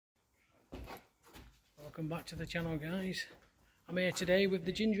Welcome back to the channel, guys. I'm here today with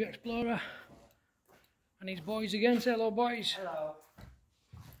the Ginger Explorer and his boys again. Say hello, boys. Hello.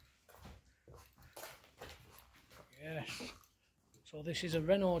 Yes. So this is a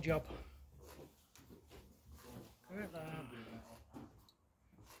Renault job. Look at that.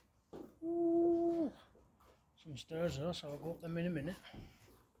 Ooh. Some stairs there, so I'll go up them in a minute.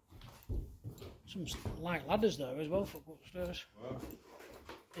 Some light ladders there as well for upstairs. Well,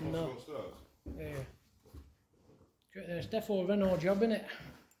 in there. upstairs? Yeah. There's definitely a Renault job in it.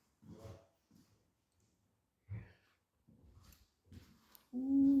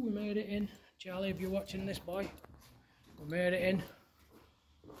 Ooh, we made it in. Charlie, if you're watching this, boy, we made it in.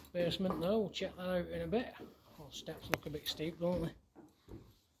 Basement though, we'll check that out in a bit. Oh, steps look a bit steep, don't they?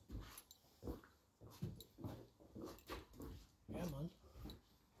 Yeah, man.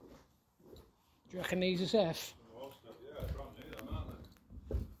 Do you reckon these are safe? Yeah, brand new them, aren't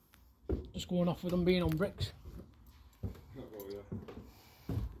they? Just going off with them being on bricks. Oh, yeah.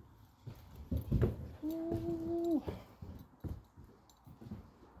 Ooh.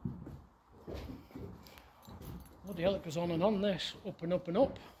 Bloody hell, it goes on and on this, up and up and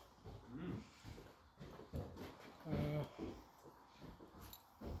up.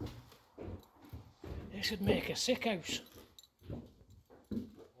 This would make a sick house. Wonder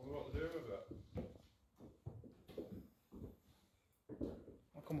what to do with it.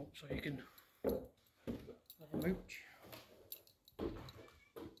 I'll come up so you can have a mooch.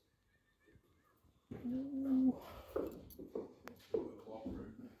 Ooh.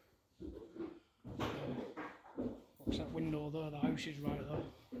 What's that window there? The house is right there.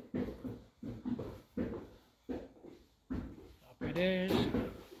 Happy days.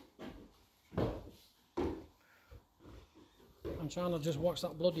 I'm trying to just watch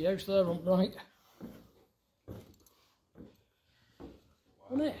that bloody house there on right.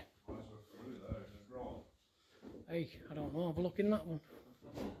 Isn't it? Hey, I don't know, have a look in that one.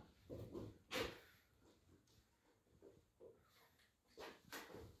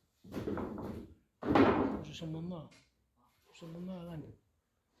 Is there someone there? Someone there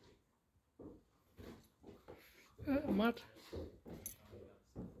then? Mad.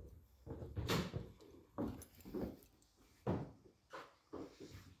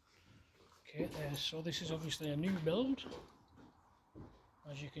 Okay, there. So this is obviously a new build,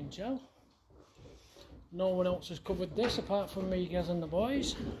 as you can tell. No one else has covered this apart from me, guys, and the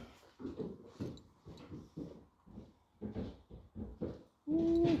boys.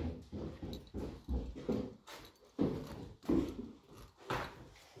 Ooh.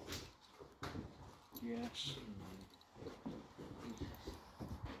 Yes.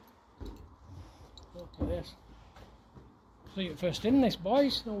 Look at this. So you're first in this,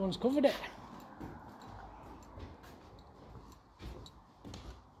 boys. No one's covered it.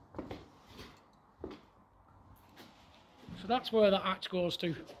 So that's where the hatch goes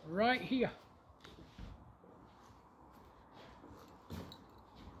to, right here.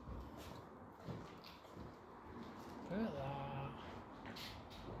 Look at that.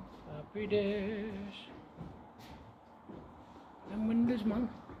 Happy days. Them windows, man.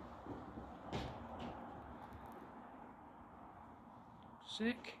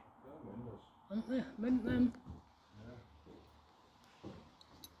 Sick. Aren't they? Mint them.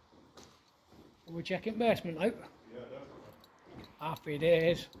 Are we checking basement out? Yeah, definitely. Happy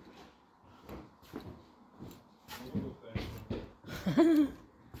days.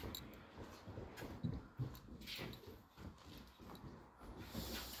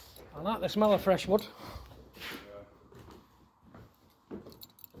 I like the smell of fresh wood.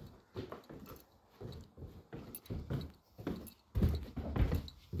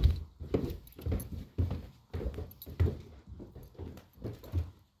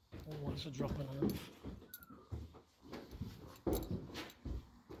 Oh, that's a dropping off.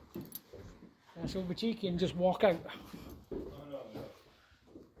 So we'll be cheeky and just walk out. I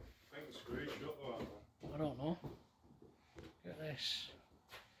think the screw's shut though. I don't know. Look at this.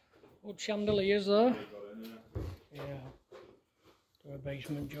 Old chandeliers there. Yeah. Do a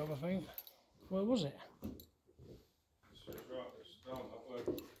basement job, I think. Where was it? It's down that way.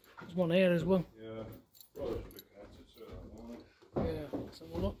 There's one here as well. Yeah. Probably should be connected to that one. Yeah, let's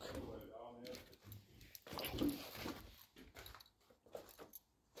have a look.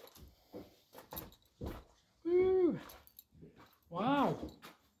 Ooh. Wow.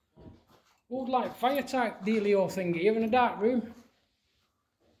 Old like fire type dealio thingy here in a dark room.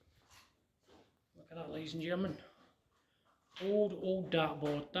 Look at that, ladies and gentlemen. Old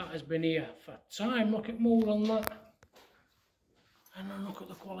dartboard. That has been here for time. Look at mould on that. And then look at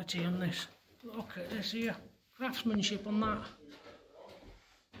the quality on this. Look at this here. Craftsmanship on that.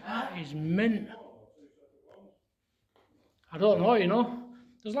 That is mint. I don't know, you know.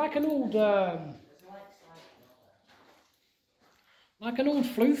 There's like an old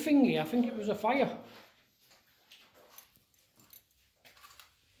flue thingy. I think it was a fire.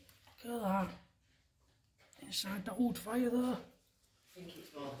 Look at that. Inside that old fire there. I think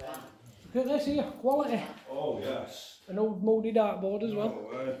it's more than. Look at this here, quality. Oh, yes. An old mouldy dartboard as well.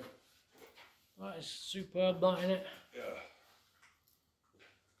 No way. That is superb, that, isn't it? Yeah.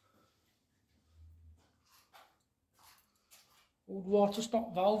 Old water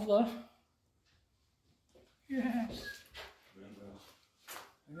stop valve there. Yes.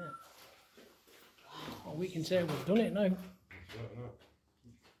 Isn't it? Well, we can say we've done it now.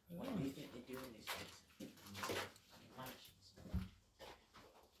 What do you think they're doing this with?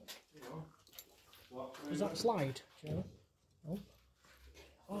 Is that a slide? Do you know? No.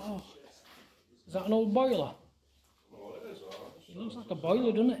 Oh. Is that an old boiler? Oh, it is, It looks like a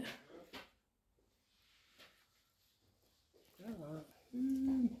boiler, doesn't it?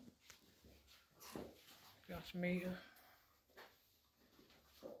 Gas meter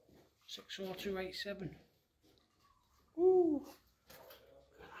 60287. Ooh.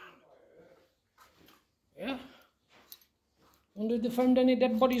 Yeah. Wonder if they found any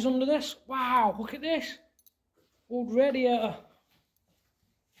dead bodies under this. Wow, look at this. Old radiator.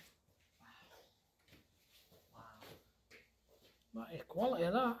 That is quality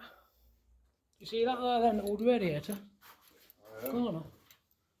of that. You see that there then, old radiator? Oh, yeah. Corner.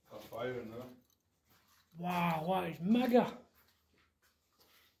 Got fire in there. Wow, that is mega.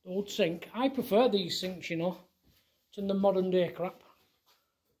 The old sink. I prefer these sinks, you know, to the modern day crap.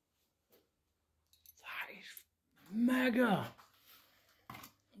 That is mega.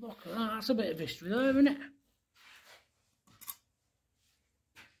 Look at that, that's a bit of history there, isn't it?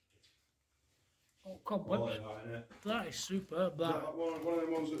 Oh, cobwebs. That is superb, that. Is that one of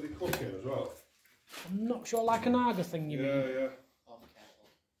them ones that they cook in as well? I'm not sure, like an Arga thing, you mean? Yeah. Oh, careful.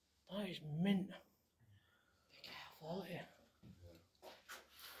 That is mint. Be careful, yeah.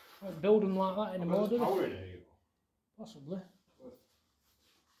 Won't build them like that anymore, do Power they? in here. Possibly.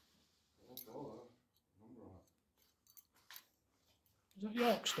 Is that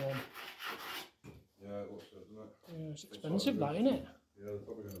York stone? Yeah, it looks good, doesn't it? Yeah, it's expensive, that, isn't it? Yeah, they're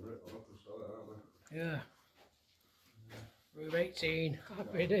probably going to rip them up and sell it, aren't they? Yeah. Room 18.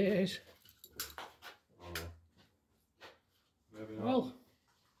 Happy days. Oh, maybe not. Well,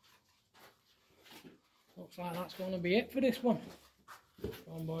 looks like that's going to be it for this one.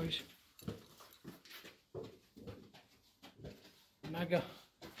 Come on, boys. Mega.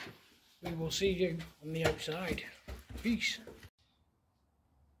 We will see you on the outside. Peace.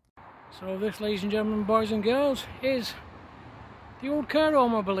 So this, ladies and gentlemen, boys and girls, is the old care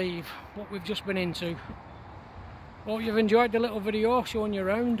home, I believe, what we've just been into. Hope you've enjoyed the little video showing you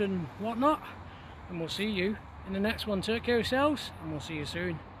around and whatnot, and we'll see you in the next one. Take care of yourselves, and we'll see you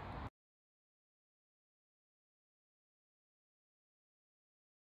soon.